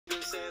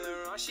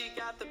she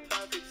got the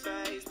perfect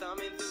face.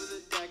 Thumbing through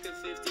the deck of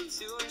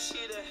 52 and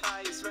she the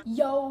highest.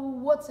 Yo,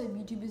 what's up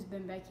YouTube? It's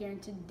Ben back here,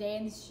 and today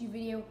in this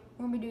video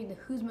we're gonna be doing the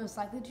Who's Most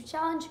Likely to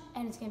challenge,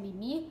 and it's gonna be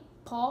me,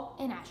 Paul,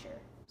 and Asher.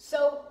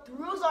 So the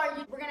rules are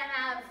we're gonna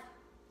have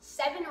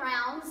 7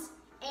 rounds,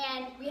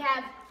 and we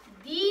have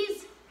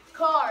these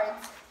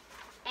cards,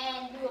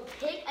 and we will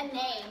pick a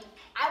name.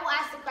 I will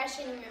ask the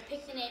question, and we're gonna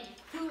pick the name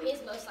who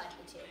is most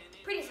likely to.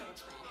 Pretty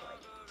self-explanatory.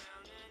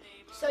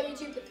 So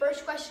YouTube, the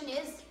first question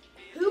is,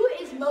 who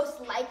is most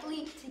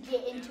likely to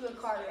get into a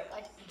car wreck,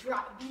 like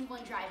be the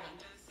one driving?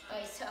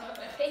 Okay, so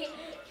pick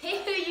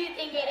who you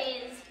think it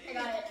is. I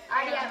got it.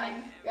 I already have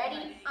mine.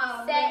 Ready,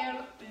 set,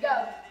 man.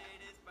 go.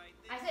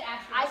 I said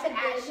Asher. I said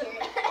Asher.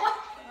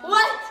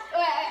 What?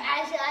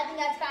 Asher, I think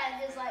that's kind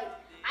of just like,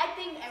 I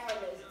think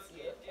everyone knows it's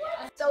you.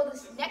 So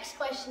this next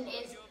question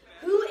is,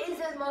 who is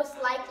the most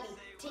likely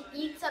to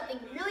eat something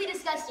really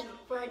disgusting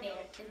for a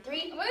dinner? In 3,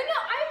 Wait, no,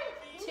 I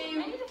 2,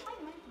 need to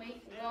find mine.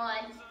 Wait.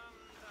 1.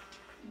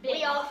 Ben.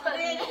 We all put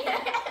Ben. Ben.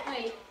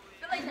 Wait. I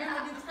feel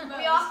like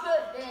We all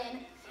put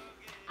Ben.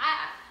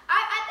 I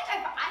think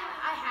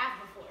I have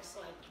before, so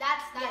like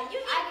that's why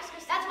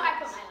I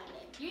put my own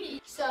name. You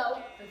need.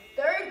 So the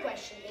third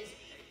question is,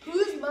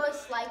 who's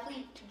most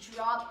likely to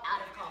drop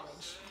out of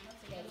college?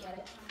 Okay, you got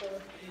it.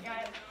 Cool. You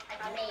got it. I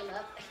got my name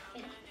up.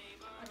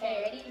 Okay,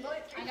 ready?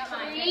 I got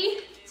mine. 3,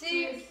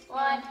 2,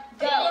 1,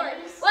 go.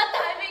 Ben. What the?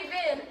 I think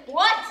Ben.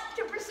 What?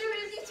 To pursue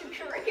his YouTube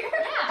career.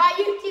 Yeah. My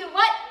YouTube,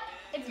 what?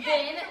 It's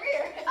Ben.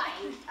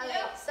 Fine.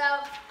 Okay, so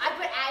I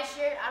put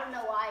Asher. I don't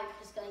know why,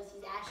 just because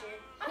he's Asher.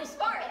 I'm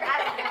smart.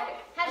 I don't know.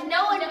 Has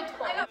no one known.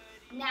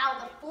 Now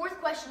the fourth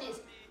question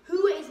is,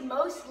 who is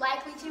most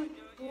likely to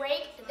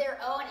break their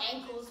own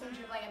ankles when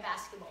dribbling a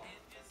basketball?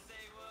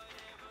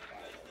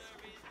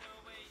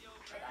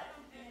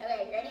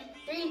 Okay, ready?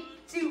 3,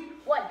 2,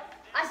 1.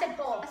 I said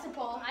Paul. I said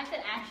Paul. I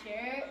said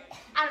Asher.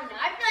 I don't know.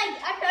 I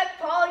feel like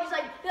Paul just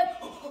like,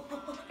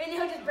 and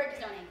he'll just break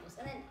his own ankles.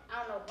 And then I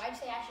don't know. Why'd you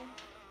say Asher?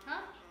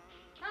 Huh?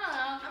 I don't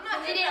know. I'm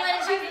not. Because he didn't want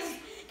to choose.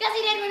 Because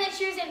he didn't want to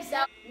choose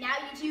himself. Now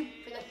YouTube,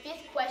 for the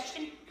 5th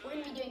question, we're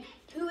gonna be doing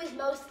who is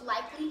most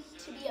likely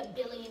to be a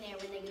billionaire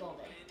when they get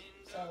older.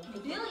 So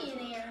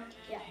Billionaire.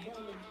 Yeah,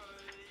 billion.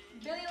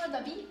 Billion with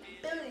a B.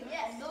 Billion,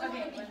 yes. Okay,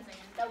 Billion. 1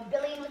 second. So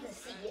billion with a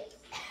C.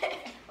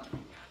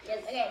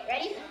 Yes. Okay.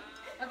 Ready?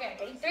 Okay.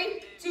 Ready?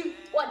 3, 2,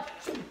 1.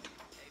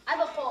 I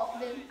have a Paul.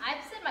 Then I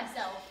said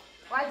myself.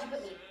 Why'd you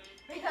put me?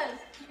 Because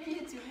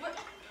YouTube. What?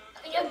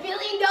 $1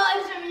 billion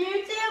from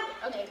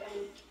YouTube? Okay,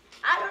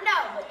 I don't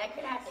know, but that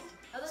could happen.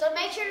 So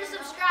make sure to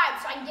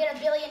subscribe so I can get $1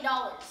 billion. And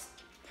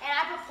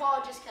I put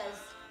Paul just because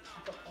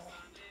I put Paul.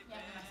 Yeah,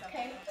 myself.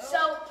 Okay.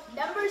 So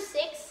number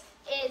 6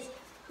 is,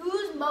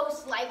 who's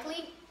most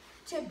likely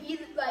to be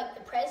like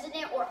the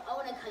president or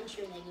own a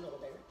country when they get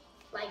older?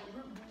 Like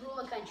rule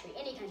a country,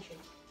 any country.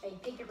 Okay,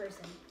 pick your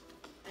person.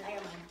 And I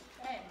got mine.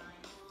 I had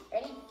mine.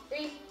 Ready?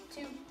 3,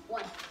 2,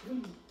 1.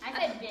 I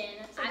said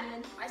Ben.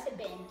 I said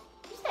Ben.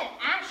 You said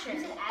Asher.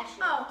 You said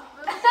Asher. Oh.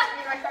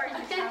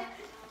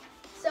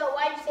 So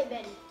why'd you say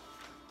Ben?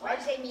 Why'd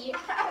you say me?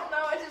 I don't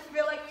know. I just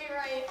feel like you're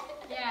right.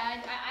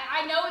 Yeah,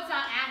 I know it's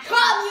not Asher.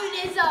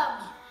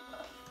 Communism!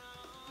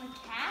 A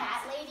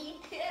Cat cat. lady?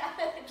 Yeah.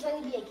 Would you like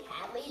to be a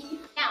cat lady?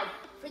 Now,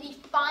 for the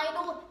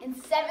final and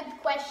 7th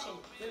question,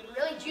 the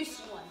really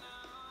juicy one.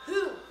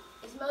 Who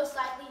is most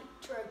likely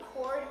to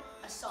record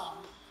a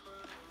song?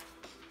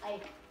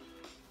 Like,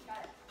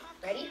 Got it.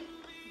 ready?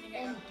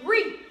 Yeah. In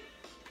 3,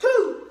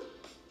 2,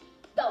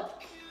 go.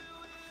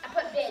 I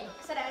put Ben.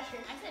 I said Asher.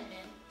 I said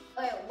Ben.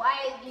 Okay,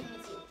 why did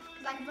you see?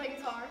 Because I can play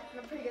guitar. I'm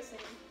a pretty good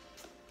singer.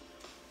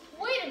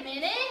 Wait a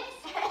minute.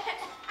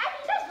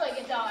 Asher does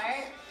play guitar.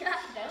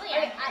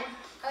 Definitely.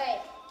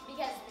 Okay,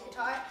 because the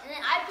guitar, and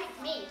then I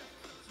picked me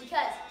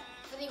because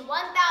for the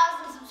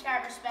 1,000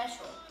 subscriber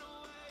special,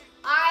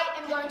 I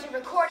am going to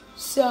record.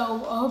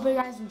 So I hope you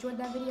guys enjoyed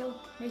that video.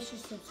 Make sure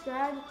to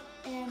subscribe,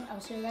 and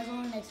I'll see you guys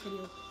on the next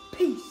video.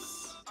 Peace.